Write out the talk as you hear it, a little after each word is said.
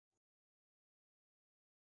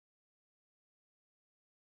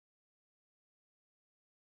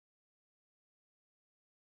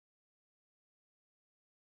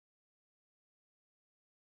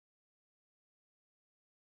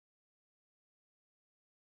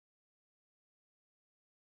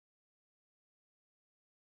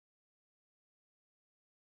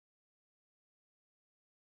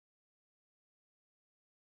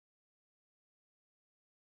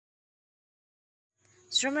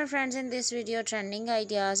So my friends, in this video, trending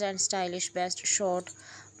ideas and stylish best short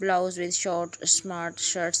blouse with short smart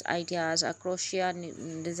shirts ideas, a crochet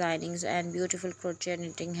designings and beautiful crochet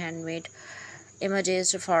knitting handmade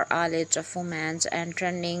images for all age of women, and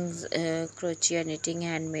trending crochet knitting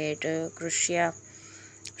handmade crochet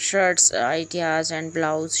shirts ideas and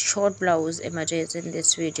blouse short blouse images in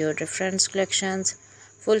this video. Different collections,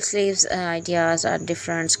 full sleeves ideas are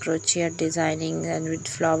different crochet designing and with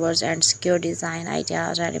flowers and skew design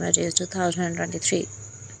ideas and images 2023.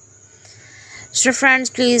 So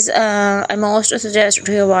friends, please I most suggest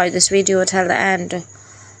to you watch this video till the end.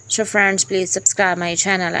 So friends, please subscribe my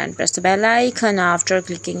channel and press the bell icon. After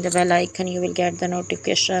clicking the bell icon, you will get the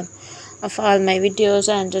notification of all my videos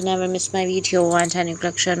and never miss my video and any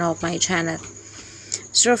collection of my channel.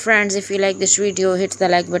 So friends, if you like this video, hit the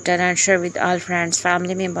like button and share with all friends,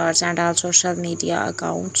 family members and all social media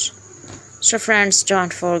accounts. So friends,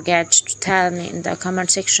 don't forget to tell me in the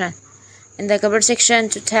comment section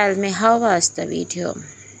to tell me how was the video.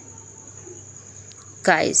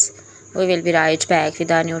 Guys, we will be right back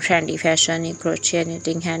with a new trendy fashion, new crochet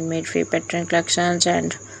knitting handmade free pattern collections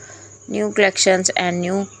and new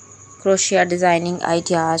crochet designing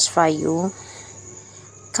ideas for you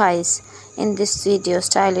guys. In this video,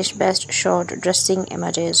 stylish best short dressing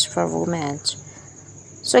images for women.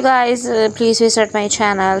 So guys, please visit my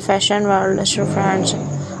channel Fashion World. So friends,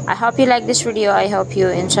 I hope you like this video. I hope you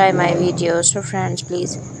enjoy my videos. So friends,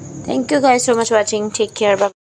 please, thank you guys so much for watching. Take care. Bye.